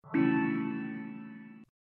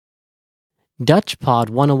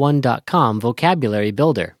DutchPod101.com Vocabulary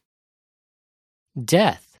Builder.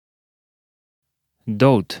 Death.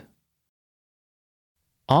 Dood.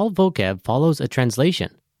 All vocab follows a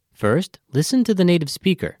translation. First, listen to the native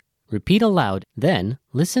speaker. Repeat aloud, then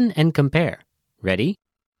listen and compare. Ready?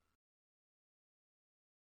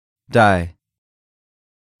 Die,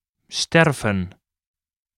 Sterven.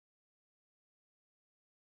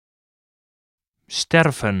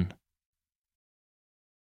 Sterven.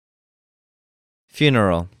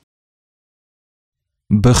 funeral,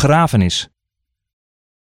 Begrafenis.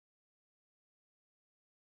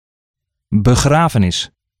 Begrafenis.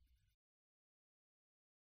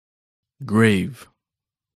 grave,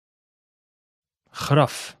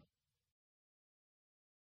 Graf.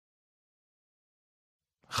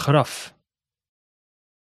 Graf.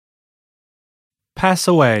 pass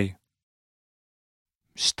away,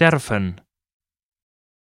 Sterven.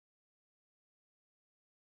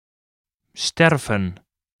 Sterven.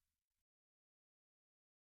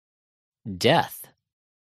 Death.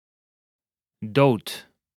 Dood.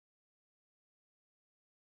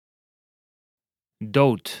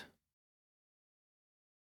 Dood.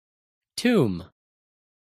 Tomb.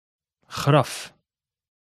 Graf.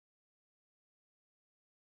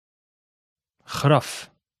 Graf.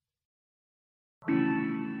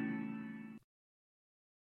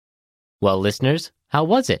 Well, listeners, how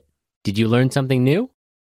was it? Did you learn something new?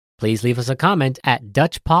 Please leave us a comment at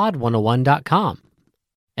DutchPod101.com.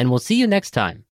 And we'll see you next time.